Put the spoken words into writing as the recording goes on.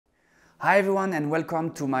Hi everyone and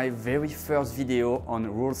welcome to my very first video on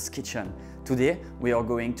Rull's kitchen. Today we are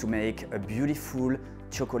going to make a beautiful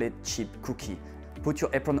chocolate chip cookie. Put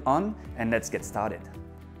your apron on and let's get started.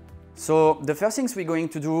 So the first things we're going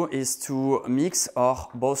to do is to mix our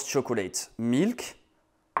both chocolate, milk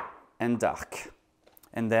and dark.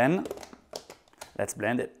 And then let's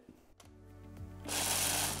blend it.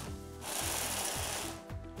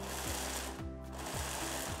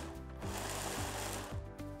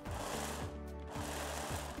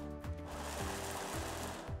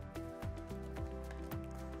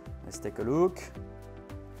 Let's take a look.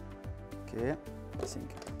 Okay, I think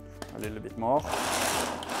a little bit more.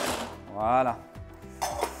 Voilà.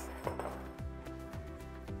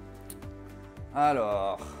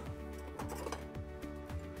 Alors,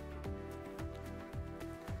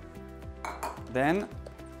 then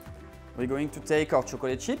we're going to take our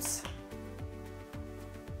chocolate chips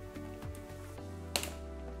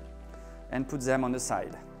and put them on the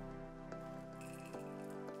side.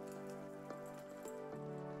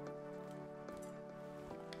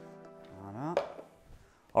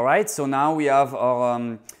 All right, so now we have our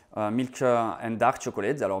milk and dark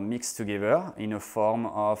chocolate that are mixed together in a form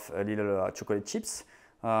of a little chocolate chips.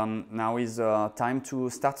 Now is time to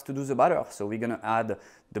start to do the butter. So we're gonna add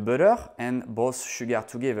the butter and both sugar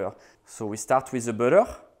together. So we start with the butter.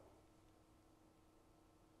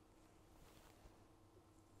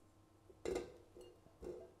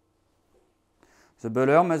 The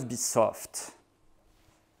butter must be soft.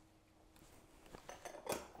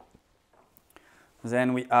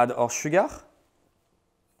 Then we add our sugar.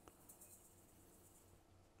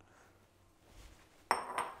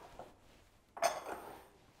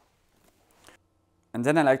 And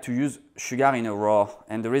then I like to use sugar in a raw.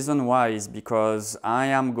 And the reason why is because I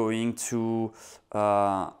am going to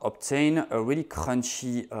obtain a really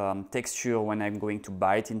crunchy texture when I'm going to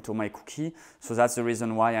bite into my cookie. So that's the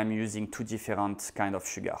reason why I'm using two different kinds of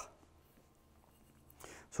sugar.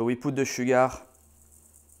 So we put the sugar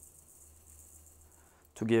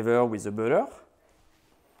together with the butter.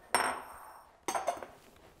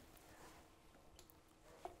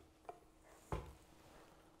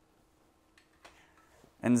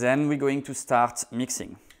 And then we're going to start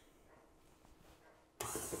mixing.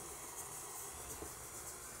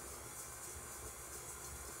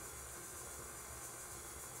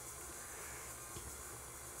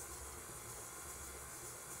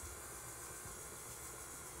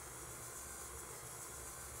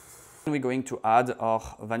 We're going to add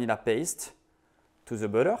our vanilla paste to the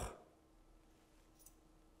butter.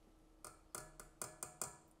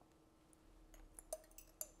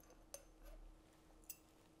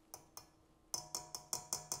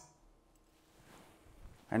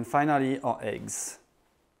 And finally, our eggs.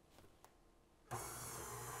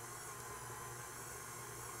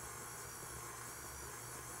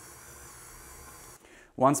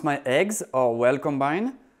 Once my eggs are well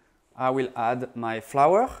combined, I will add my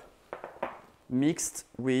flour mixed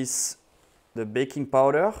with the baking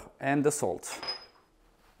powder and the salt.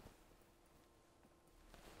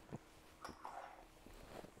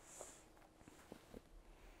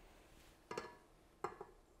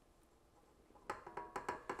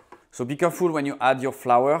 So be careful when you add your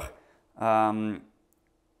flour to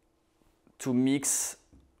mix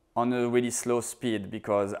on a really slow speed,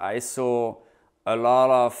 because I saw a lot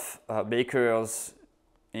of bakers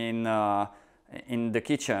in the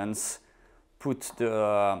kitchens put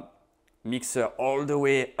the mixer all the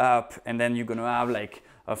way up, and then you're gonna have like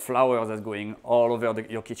a flour that's going all over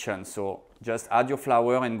your kitchen. So just add your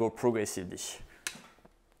flour and go progressively.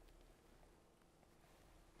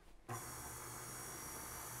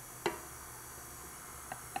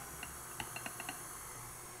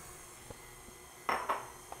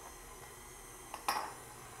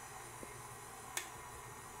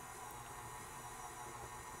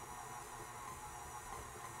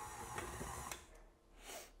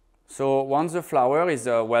 So once the flour is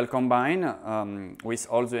well combined with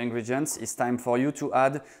all the ingredients, it's time for you to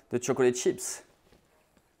add the chocolate chips.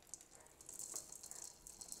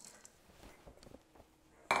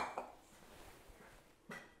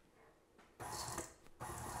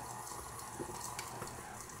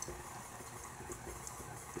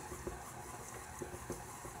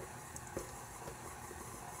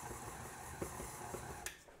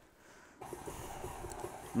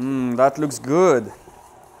 That looks good.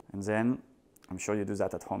 And then, I'm sure you do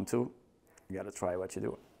that at home too. You gotta try what you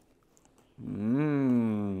do.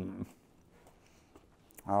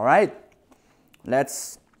 All right,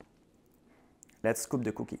 let's scoop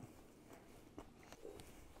the cookie.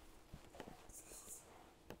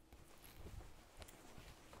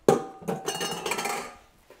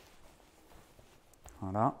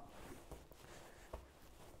 Voilà.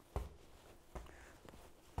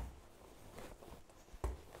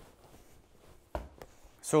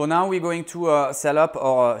 So now we're going to set up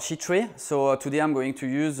our sheet tray. So today I'm going to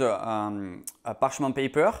use a parchment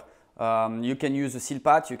paper. You can use a seal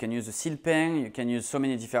pad, you can use a seal pen, you can use so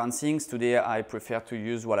many different things. Today I prefer to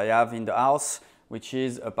use what I have in the house, which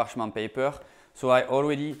is a parchment paper. So I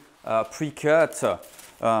already pre-cut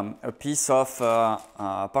a piece of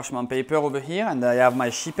parchment paper over here, and I have my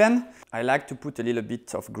sheet pen. I like to put a little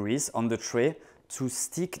bit of grease on the tray to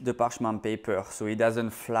stick the parchment paper so it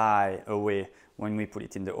doesn't fly away when we put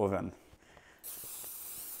it in the oven.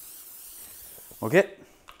 Okay,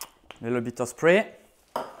 a little bit of spray,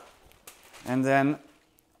 and then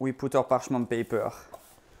we put our parchment paper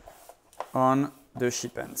on the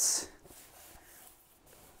sheet pans.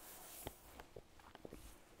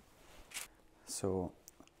 So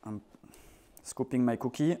I'm scooping my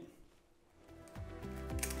cookie.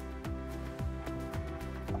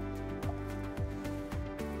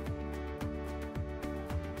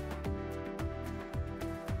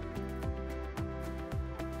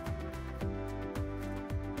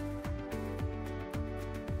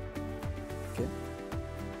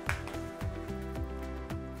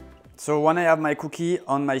 So when I have my cookie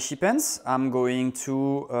on my sheet pans, I'm going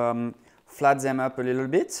to flat them up a little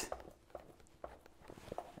bit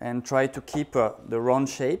and try to keep the round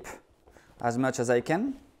shape as much as I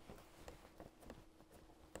can.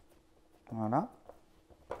 Voilà.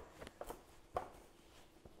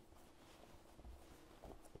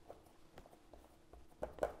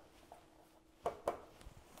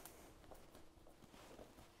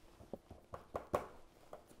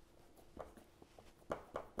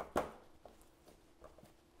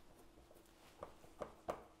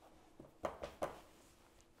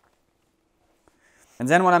 And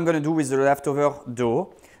then what I'm going to do with the leftover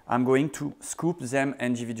dough, I'm going to scoop them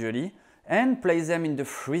individually and place them in the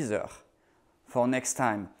freezer for next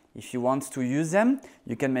time. If you want to use them,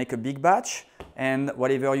 you can make a big batch, and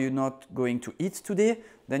whatever you're not going to eat today,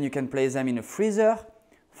 then you can place them in a freezer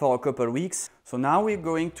for a couple weeks. So now we're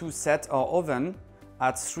going to set our oven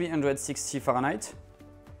at 360 Fahrenheit.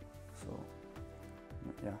 So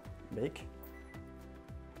yeah, bake.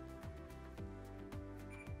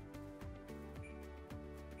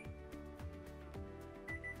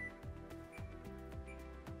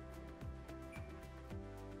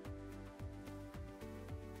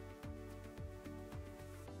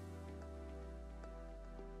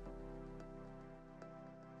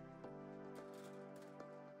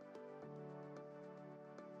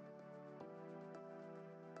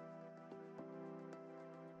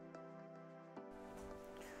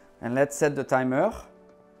 And let's set the timer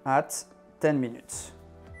at 10 minutes.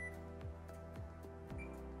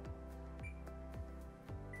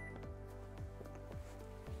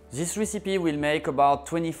 This recipe will make about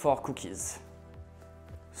 24 cookies.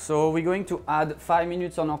 So we're going to add 5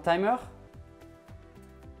 minutes on our timer.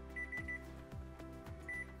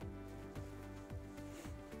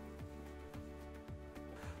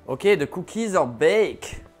 Okay, the cookies are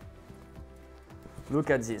baked.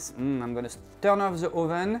 Look at this. I'm going to turn off the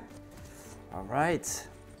oven. All right.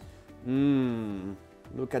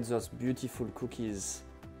 Look at those beautiful cookies.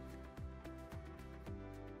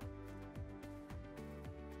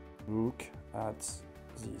 Look at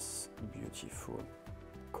this beautiful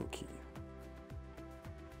cookie.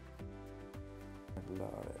 I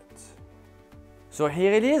love it. So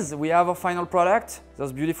here it is. We have our final product,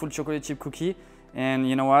 those beautiful chocolate chip cookie. And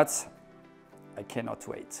you know what? I cannot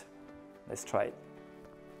wait. Let's try it.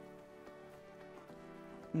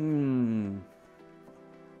 You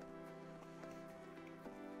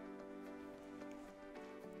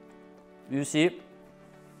see,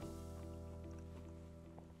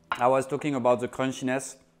 I was talking about the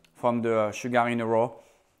crunchiness from the sugar in a row.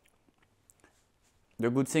 The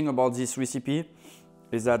good thing about this recipe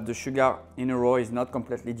is that the sugar in a row is not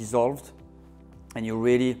completely dissolved, and you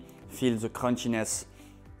really feel the crunchiness,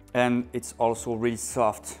 and it's also really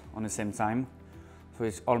soft on the same time. So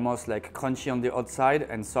it's almost like crunchy on the outside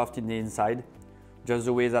and soft in the inside, just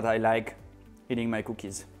the way that I like eating my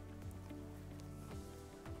cookies.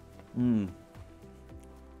 Do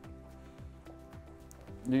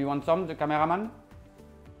you want some, the cameraman?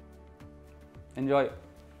 Enjoy.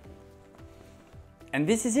 And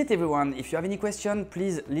this is it, everyone. If you have any questions,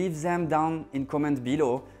 please leave them down in comments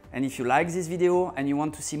below. And if you like this video and you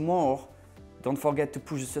want to see more, don't forget to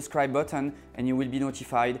push the subscribe button and you will be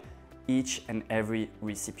notified each and every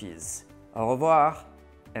recipes. Au revoir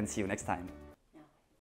and see you next time.